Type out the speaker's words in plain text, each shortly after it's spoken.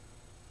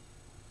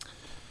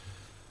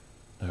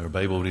Our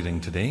Bible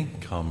reading today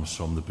comes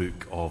from the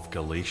book of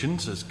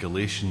Galatians. It's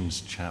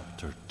Galatians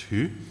chapter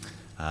 2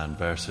 and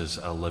verses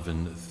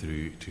 11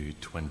 through to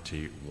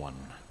 21.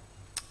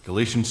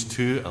 Galatians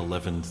 2,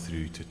 11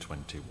 through to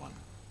 21.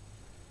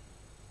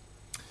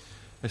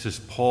 This is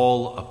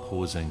Paul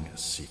opposing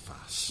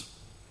Cephas.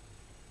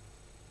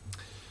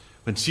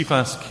 When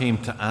Cephas came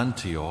to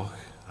Antioch,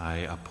 I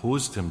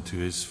opposed him to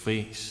his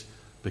face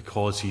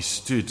because he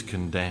stood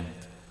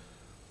condemned.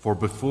 For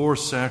before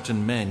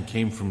certain men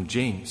came from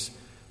James,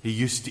 he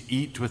used to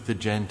eat with the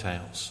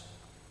Gentiles.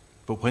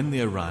 But when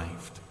they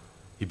arrived,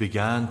 he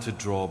began to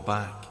draw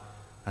back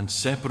and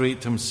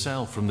separate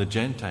himself from the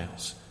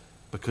Gentiles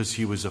because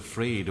he was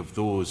afraid of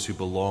those who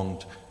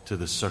belonged to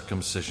the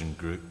circumcision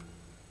group.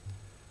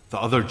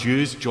 The other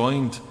Jews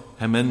joined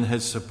him in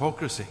his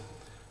hypocrisy,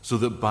 so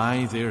that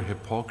by their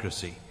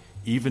hypocrisy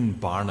even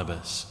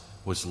Barnabas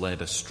was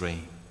led astray.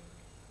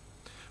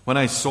 When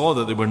I saw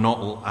that they were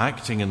not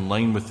acting in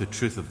line with the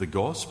truth of the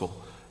gospel,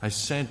 I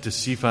said to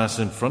Cephas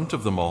in front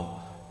of them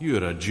all, "You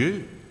are a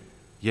Jew,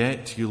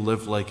 yet you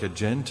live like a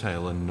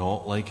Gentile and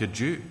not like a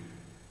Jew.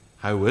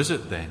 How is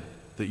it then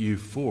that you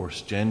force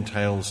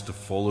Gentiles to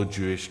follow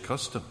Jewish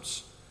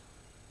customs?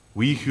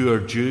 We who are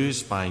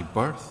Jews by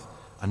birth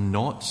and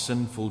not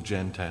sinful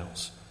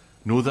Gentiles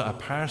know that a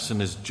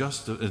person is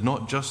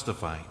not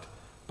justified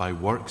by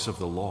works of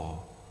the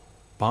law,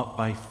 but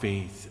by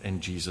faith in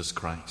Jesus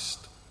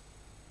Christ.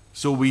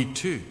 So we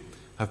too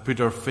have put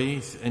our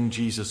faith in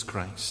Jesus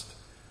Christ,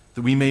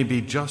 that we may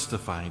be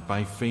justified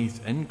by faith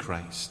in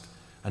Christ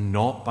and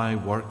not by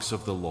works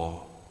of the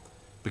law,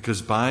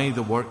 because by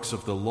the works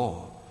of the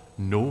law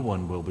no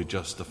one will be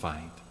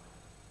justified.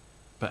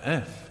 But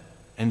if,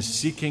 in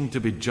seeking to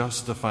be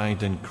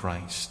justified in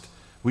Christ,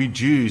 we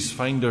Jews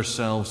find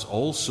ourselves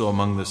also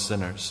among the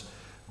sinners,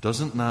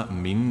 doesn't that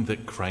mean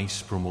that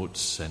Christ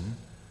promotes sin?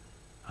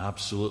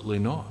 Absolutely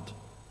not.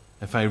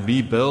 If I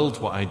rebuild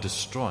what I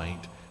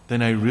destroyed,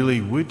 then I really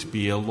would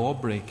be a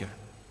lawbreaker.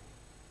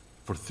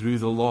 For through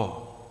the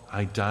law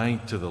I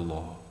died to the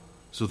law,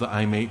 so that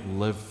I might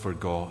live for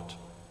God.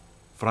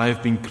 For I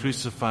have been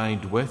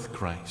crucified with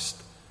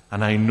Christ,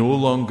 and I no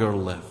longer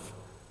live,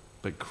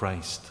 but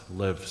Christ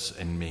lives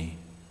in me.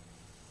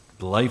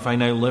 The life I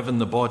now live in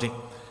the body,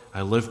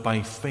 I live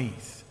by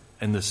faith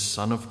in the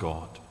Son of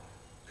God,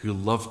 who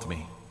loved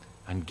me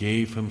and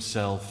gave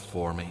himself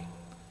for me.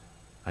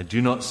 I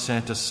do not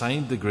set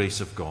aside the grace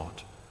of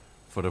God,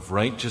 for if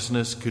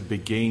righteousness could be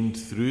gained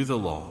through the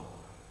law,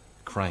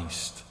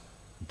 Christ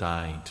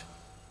died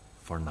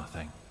for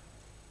nothing."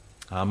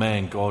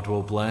 Amen. God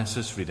will bless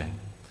this reading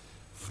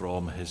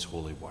from his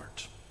holy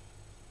word.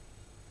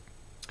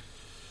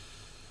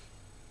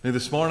 Now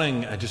this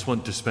morning I just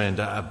want to spend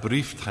a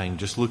brief time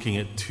just looking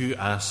at two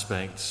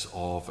aspects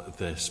of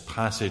this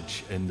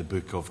passage in the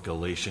book of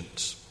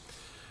Galatians.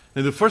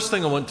 Now the first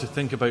thing I want to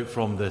think about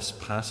from this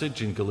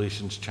passage in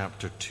Galatians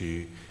chapter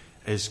 2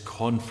 is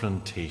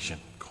confrontation.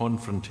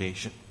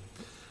 Confrontation.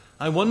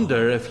 I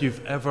wonder if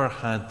you've ever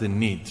had the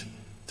need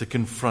to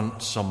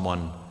confront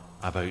someone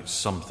about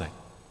something,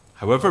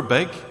 however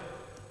big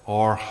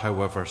or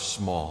however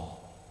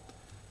small.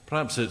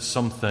 Perhaps it's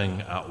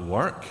something at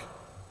work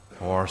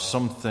or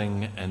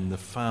something in the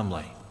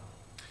family.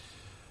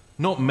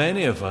 Not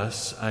many of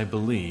us, I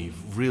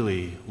believe,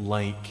 really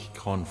like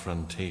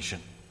confrontation.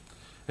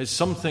 It's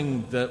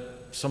something that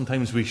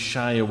sometimes we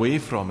shy away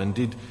from,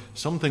 indeed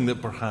something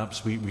that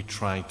perhaps we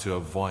try to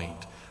avoid.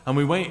 And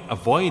we might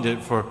avoid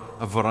it for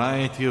a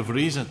variety of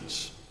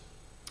reasons.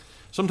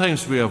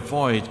 Sometimes we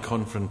avoid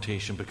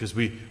confrontation because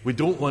we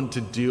don't want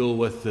to deal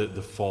with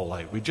the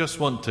fallout. We just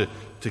want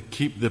to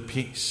keep the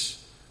peace,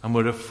 and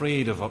we're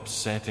afraid of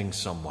upsetting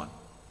someone.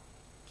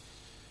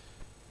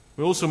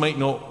 We also might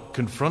not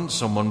confront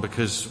someone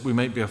because we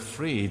might be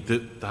afraid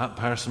that that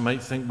person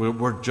might think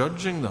we're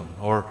judging them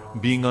or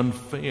being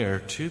unfair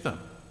to them.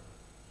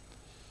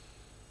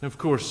 Now, of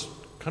course,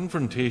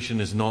 confrontation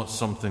is not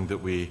something that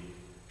we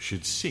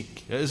should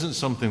seek. It isn't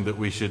something that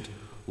we should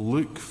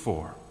look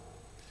for.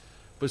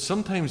 But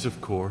sometimes,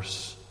 of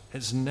course,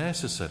 it's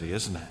necessary,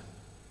 isn't it?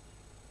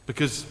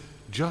 Because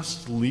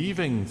just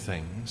leaving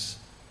things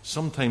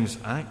sometimes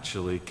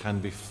actually can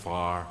be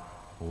far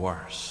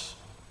worse.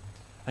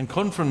 And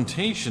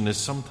confrontation is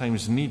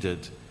sometimes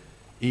needed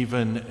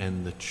even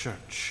in the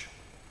church.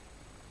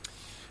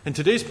 In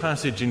today's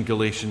passage in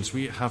Galatians,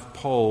 we have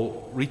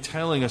Paul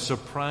retelling a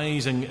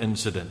surprising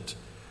incident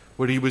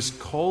where he was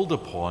called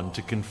upon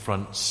to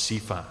confront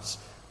Cephas,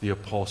 the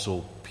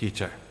apostle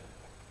Peter.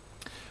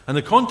 And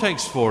the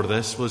context for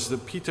this was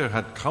that Peter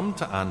had come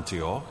to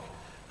Antioch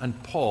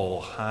and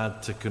Paul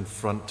had to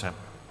confront him.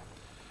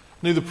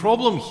 Now the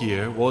problem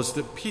here was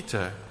that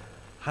Peter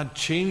had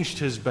changed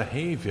his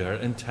behavior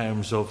in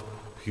terms of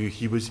who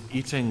he was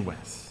eating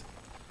with,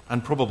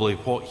 and probably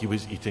what he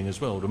was eating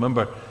as well.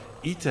 Remember,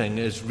 eating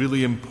is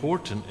really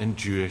important in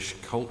Jewish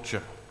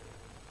culture.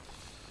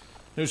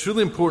 Now it's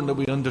really important that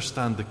we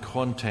understand the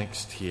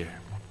context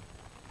here.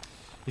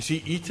 You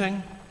see,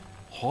 eating,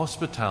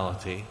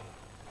 hospitality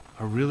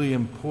are really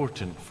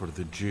important for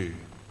the Jew.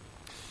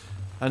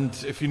 And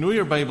if you know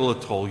your Bible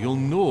at all, you'll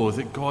know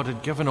that God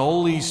had given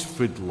all these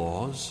food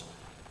laws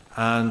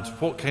and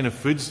what kind of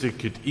foods they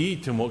could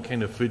eat and what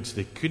kind of foods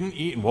they couldn't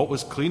eat and what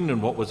was clean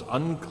and what was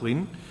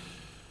unclean.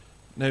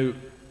 Now,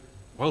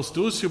 whilst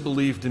those who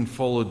believed and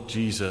followed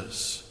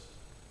Jesus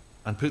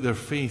and put their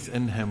faith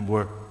in him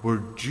were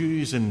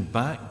Jews in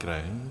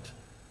background,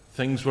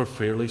 things were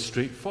fairly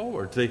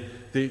straightforward.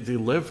 They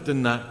lived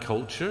in that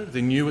culture,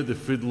 they knew what the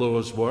food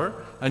laws were,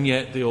 and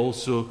yet they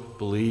also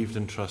believed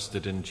and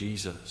trusted in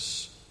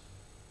Jesus.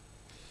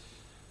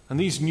 And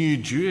these new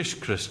Jewish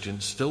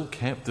Christians still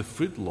kept the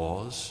food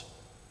laws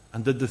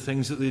and did the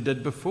things that they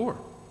did before,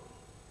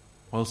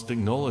 whilst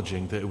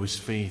acknowledging that it was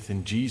faith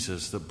in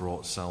Jesus that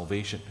brought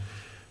salvation.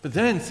 But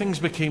then things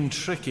became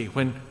tricky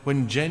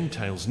when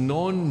Gentiles,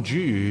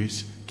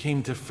 non-Jews,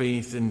 came to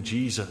faith in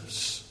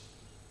Jesus.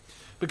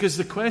 Because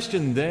the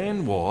question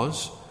then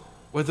was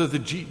whether the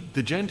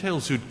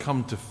Gentiles who'd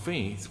come to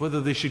faith,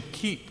 whether they should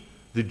keep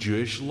the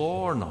Jewish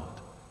law or not.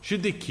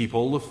 Should they keep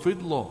all the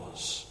food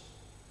laws?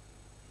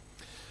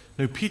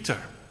 Now, Peter,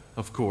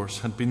 of course,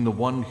 had been the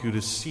one who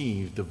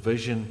received the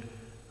vision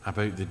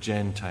about the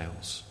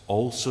Gentiles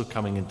also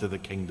coming into the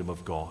kingdom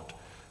of God.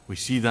 We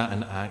see that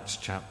in Acts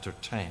chapter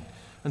 10.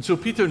 And so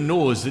Peter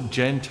knows that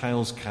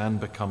Gentiles can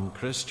become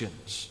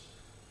Christians.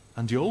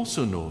 And he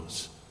also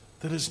knows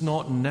that it's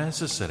not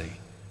necessary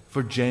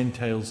for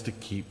Gentiles to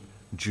keep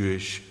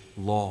Jewish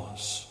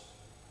laws.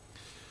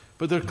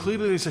 But there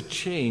clearly is a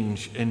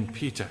change in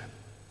Peter.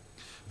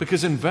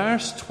 Because in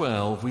verse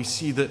 12 we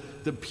see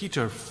that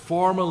Peter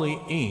formerly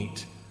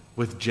ate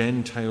with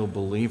Gentile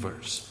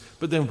believers.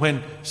 But then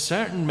when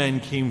certain men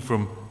came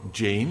from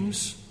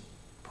James,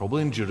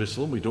 probably in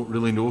Jerusalem, we don't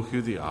really know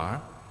who they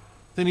are,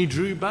 then he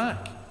drew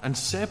back and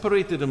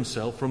separated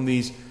himself from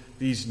these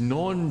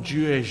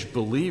non-Jewish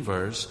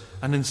believers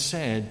and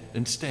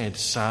instead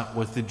sat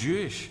with the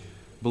Jewish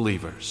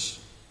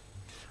believers.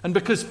 And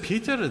because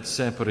Peter had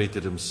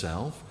separated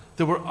himself,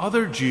 there were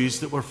other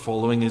Jews that were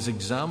following his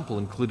example,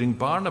 including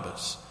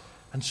Barnabas.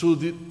 And so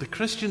the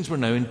Christians were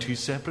now in two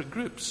separate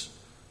groups.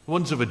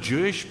 One's of a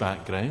Jewish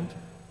background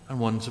and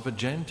one's of a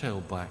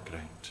Gentile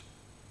background.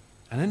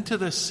 And into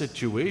this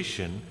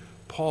situation,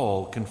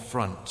 Paul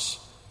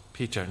confronts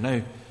Peter.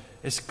 Now,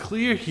 it's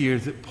clear here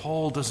that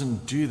Paul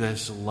doesn't do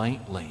this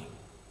lightly.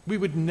 We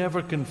would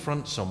never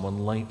confront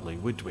someone lightly,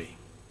 would we?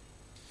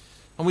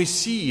 And we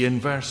see in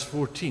verse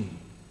 14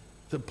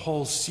 that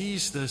Paul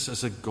sees this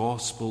as a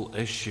gospel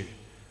issue,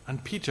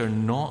 and Peter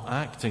not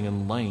acting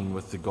in line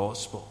with the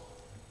gospel.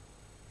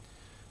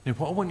 Now,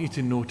 what I want you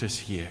to notice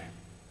here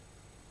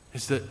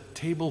is that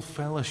table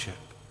fellowship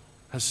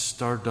has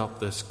stirred up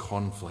this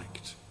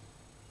conflict.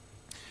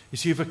 You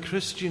see, if a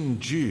Christian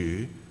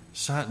Jew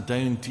sat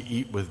down to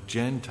eat with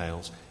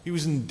Gentiles, he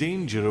was in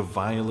danger of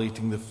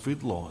violating the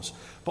food laws.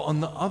 But on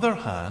the other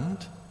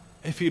hand,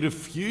 if he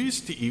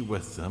refused to eat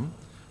with them,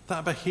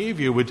 that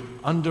behavior would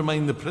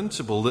undermine the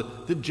principle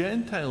that the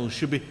Gentiles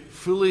should be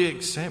fully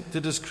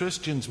accepted as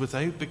Christians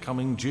without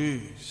becoming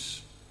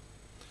Jews.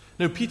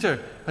 Now,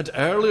 Peter had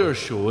earlier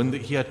shown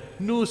that he had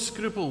no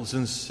scruples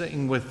in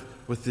sitting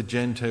with the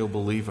Gentile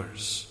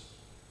believers.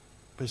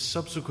 But his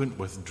subsequent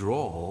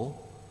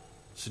withdrawal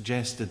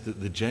suggested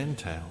that the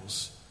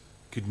Gentiles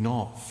could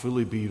not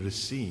fully be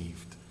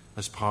received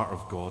as part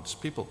of God's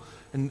people.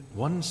 In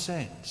one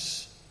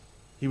sense,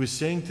 he was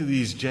saying to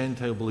these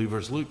Gentile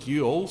believers, look,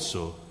 you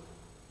also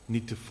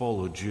need to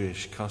follow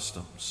Jewish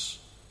customs.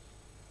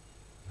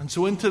 And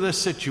so into this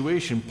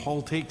situation,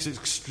 Paul takes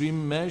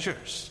extreme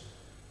measures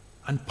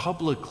and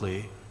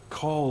publicly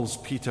calls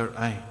Peter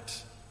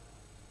out.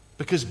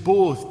 Because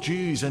both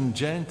Jews and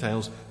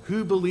Gentiles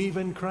who believe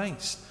in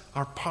Christ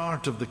are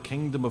part of the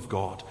kingdom of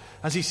God.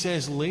 As he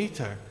says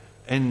later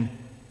in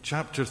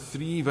chapter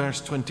 3,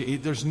 verse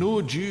 28, there's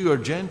no Jew or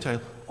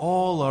Gentile,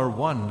 all are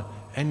one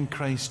in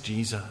Christ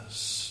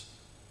Jesus.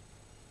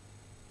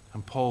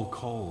 And Paul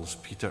calls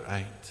Peter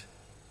out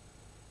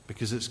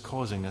because it's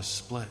causing a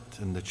split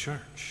in the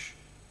church.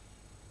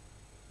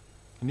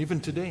 And even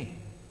today,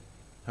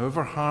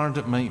 however hard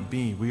it might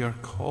be, we are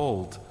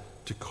called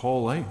to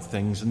call out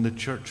things in the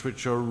church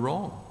which are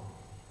wrong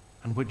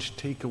and which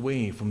take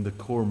away from the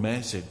core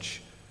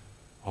message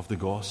of the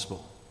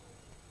gospel.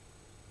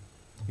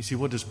 You see,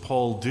 what does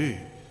Paul do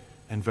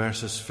in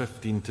verses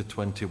 15 to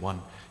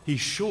 21? He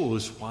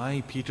shows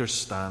why Peter's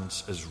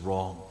stance is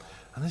wrong.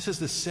 And this is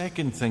the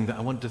second thing that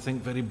I want to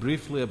think very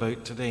briefly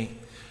about today.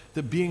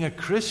 That being a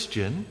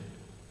Christian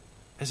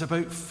is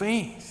about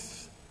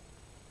faith.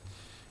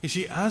 You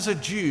see, as a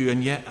Jew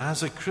and yet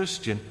as a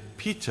Christian,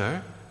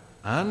 Peter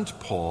and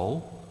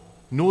Paul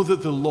know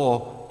that the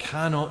law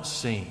cannot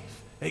save.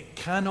 It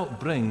cannot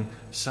bring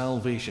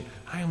salvation.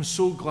 I am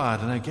so glad,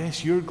 and I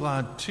guess you're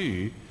glad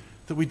too,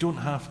 that we don't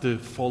have to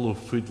follow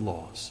food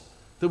laws.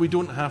 That we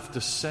don't have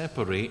to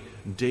separate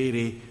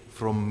dairy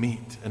from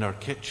meat in our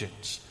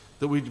kitchens.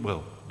 That we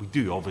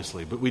do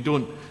obviously, but we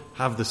don't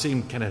have the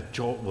same kind of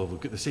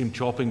we've got the same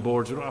chopping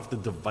boards. We don't have to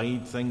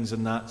divide things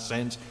in that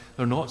sense.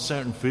 There are not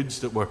certain foods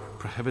that were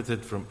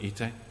prohibited from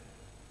eating.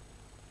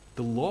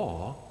 The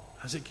law,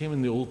 as it came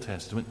in the Old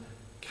Testament,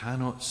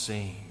 cannot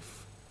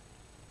save.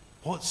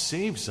 What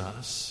saves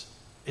us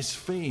is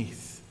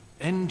faith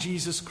in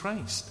Jesus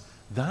Christ.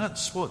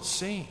 That's what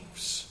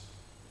saves.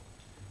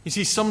 You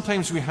see,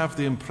 sometimes we have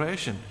the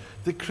impression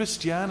that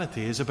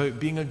Christianity is about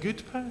being a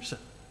good person,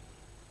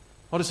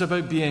 or it's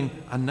about being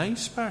a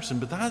nice person,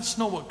 but that's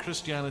not what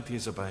Christianity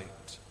is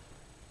about.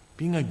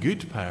 Being a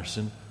good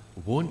person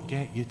won't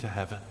get you to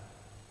heaven.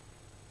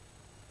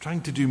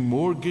 Trying to do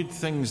more good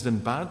things than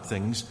bad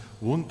things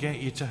won't get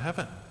you to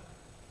heaven.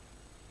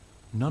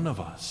 None of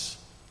us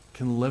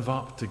can live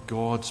up to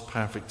God's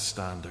perfect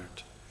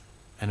standard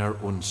in our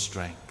own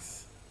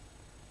strength.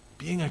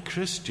 Being a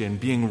Christian,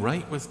 being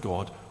right with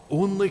God,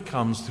 only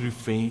comes through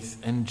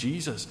faith in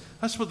Jesus.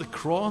 That's what the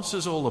cross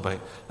is all about.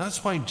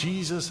 That's why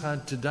Jesus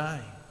had to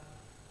die,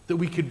 that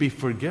we could be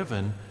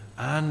forgiven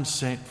and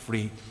set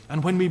free.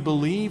 And when we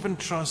believe and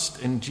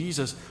trust in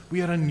Jesus,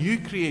 we are a new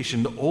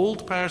creation. The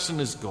old person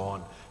is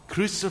gone,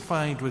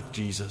 crucified with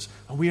Jesus,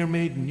 and we are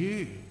made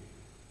new.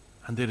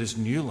 And there is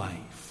new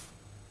life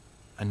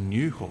and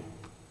new hope.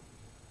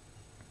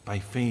 By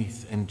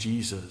faith in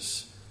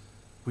Jesus,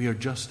 we are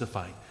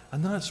justified.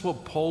 And that's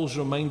what Paul's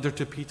reminder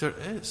to Peter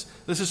is.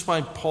 This is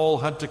why Paul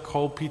had to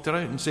call Peter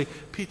out and say,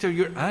 Peter,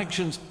 your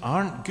actions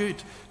aren't good.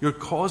 You're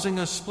causing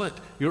a split.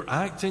 You're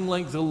acting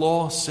like the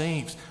law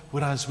saves.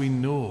 Whereas we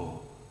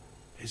know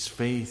it's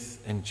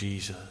faith in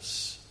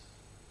Jesus,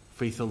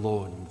 faith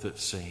alone that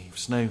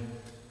saves. Now,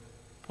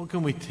 what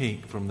can we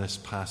take from this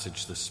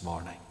passage this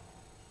morning?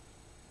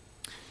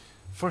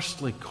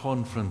 Firstly,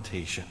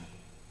 confrontation.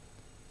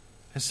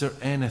 Is there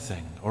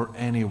anything or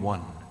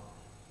anyone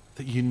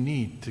that you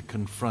need to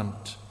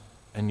confront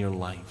in your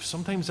life?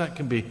 Sometimes that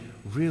can be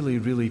really,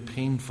 really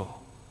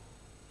painful,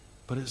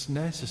 but it's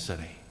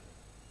necessary.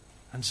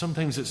 And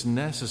sometimes it's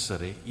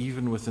necessary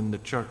even within the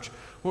church.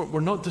 We're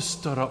not to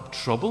stir up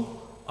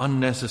trouble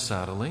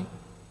unnecessarily,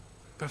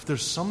 but if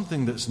there's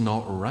something that's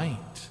not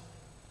right,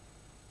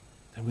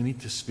 then we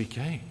need to speak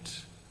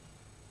out.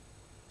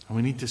 And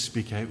we need to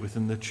speak out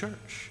within the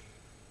church.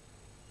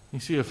 You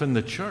see, if in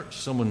the church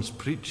someone's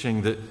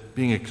preaching that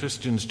being a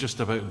Christian is just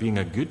about being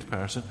a good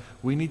person,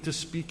 we need to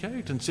speak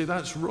out and say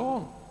that's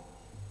wrong.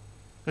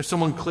 If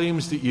someone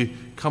claims that you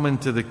come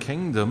into the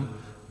kingdom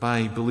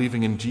by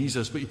believing in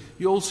Jesus, but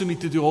you also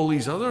need to do all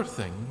these other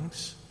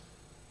things,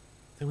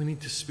 then we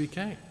need to speak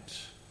out.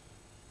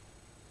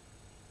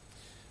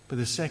 But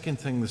the second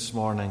thing this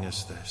morning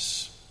is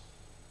this.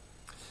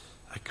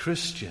 A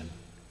Christian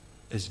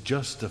is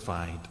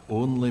justified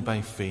only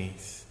by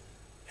faith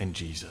in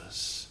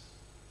Jesus.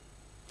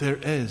 There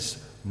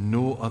is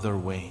no other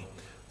way.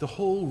 The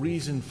whole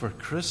reason for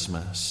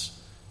Christmas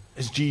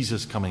is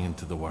Jesus coming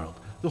into the world.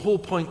 The whole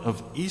point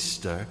of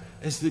Easter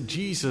is that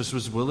Jesus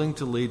was willing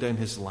to lay down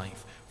his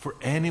life for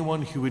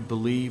anyone who would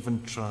believe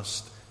and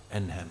trust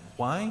in him.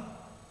 Why?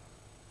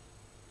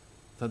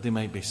 That they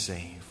might be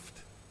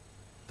saved,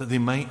 that they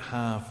might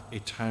have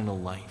eternal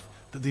life,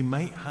 that they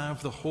might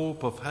have the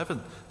hope of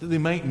heaven, that they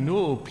might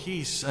know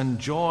peace and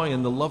joy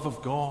and the love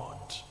of God.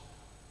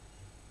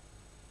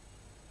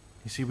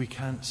 You see, we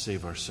can't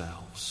save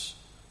ourselves.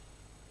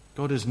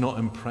 God is not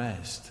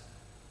impressed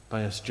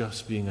by us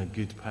just being a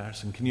good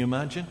person. Can you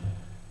imagine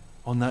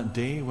on that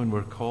day when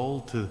we're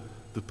called to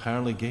the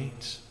pearly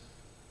gates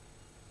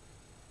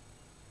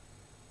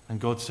and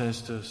God says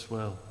to us,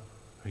 well,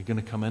 are you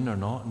going to come in or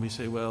not? And we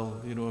say,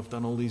 well, I've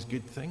done all these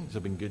good things.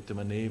 I've been good to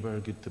my neighbor,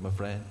 good to my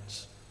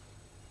friends.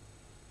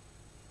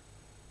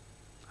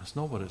 That's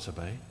not what it's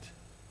about.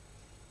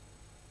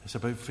 It's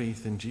about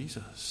faith in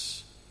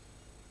Jesus.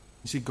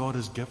 You see, God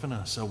has given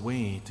us a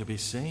way to be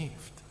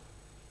saved.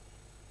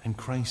 In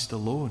Christ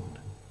alone,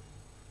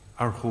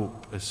 our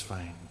hope is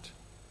found.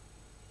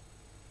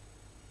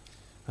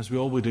 As we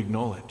all would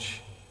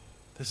acknowledge,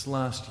 this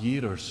last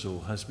year or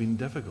so has been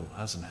difficult,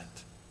 hasn't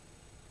it?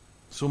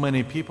 So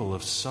many people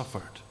have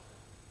suffered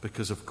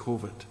because of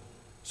COVID.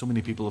 So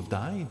many people have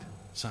died,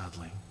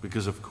 sadly,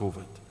 because of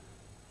COVID.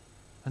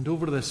 And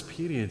over this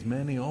period,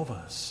 many of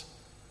us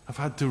have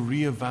had to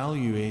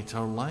reevaluate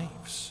our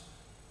lives.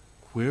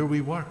 Where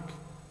we work,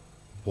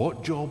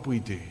 what job we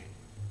do,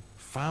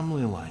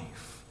 family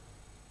life.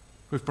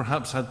 We've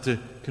perhaps had to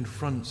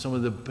confront some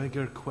of the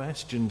bigger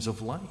questions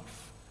of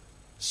life.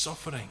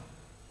 Suffering,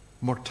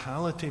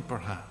 mortality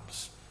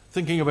perhaps.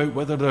 Thinking about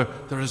whether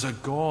there is a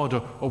God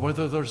or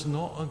whether there's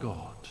not a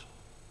God.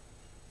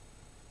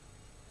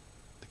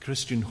 The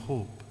Christian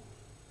hope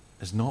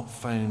is not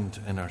found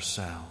in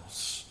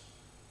ourselves.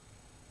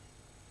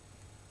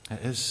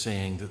 It is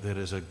saying that there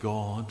is a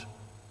God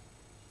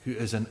who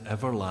is an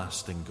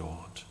everlasting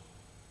God,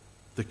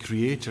 the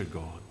Creator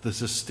God, the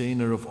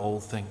sustainer of all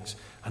things,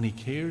 and he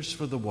cares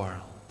for the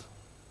world,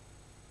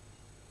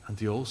 and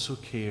he also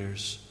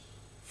cares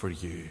for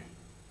you.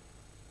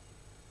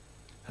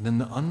 And in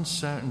the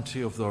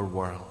uncertainty of our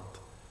world,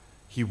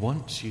 he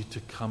wants you to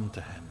come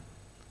to him,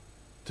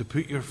 to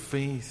put your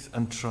faith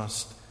and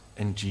trust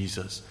in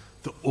Jesus,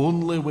 the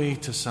only way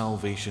to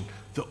salvation,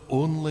 the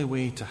only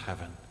way to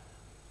heaven,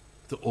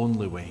 the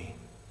only way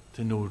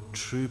to know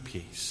true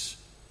peace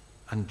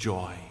and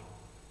joy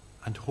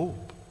and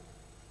hope.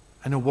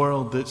 in a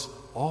world that's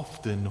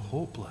often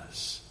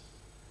hopeless.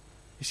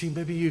 You see,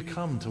 maybe you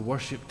come to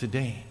worship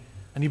today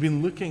and you've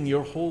been looking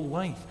your whole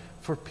life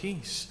for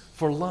peace,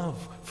 for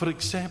love, for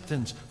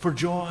acceptance, for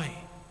joy.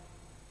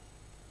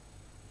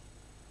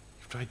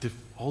 You've tried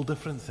all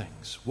different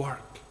things,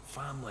 work,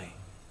 family.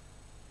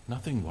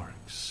 Nothing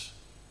works.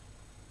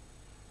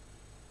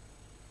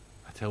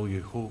 I tell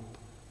you, hope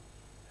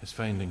is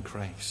found in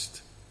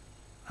Christ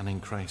and in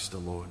Christ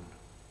alone.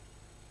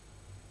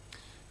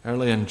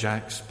 Early in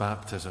Jack's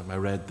baptism, I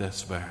read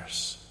this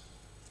verse.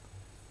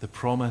 The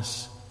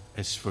promise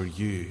is for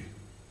you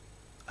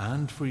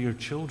and for your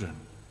children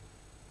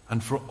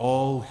and for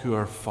all who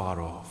are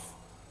far off,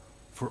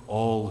 for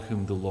all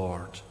whom the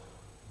Lord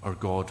our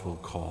God will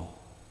call.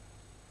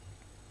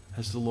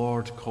 Is the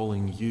Lord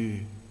calling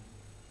you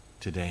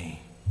today?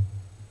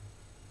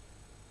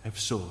 If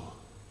so,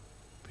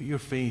 put your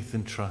faith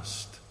and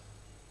trust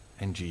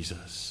in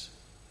Jesus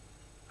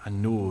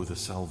and know the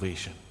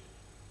salvation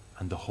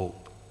and the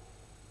hope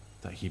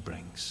that he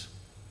brings.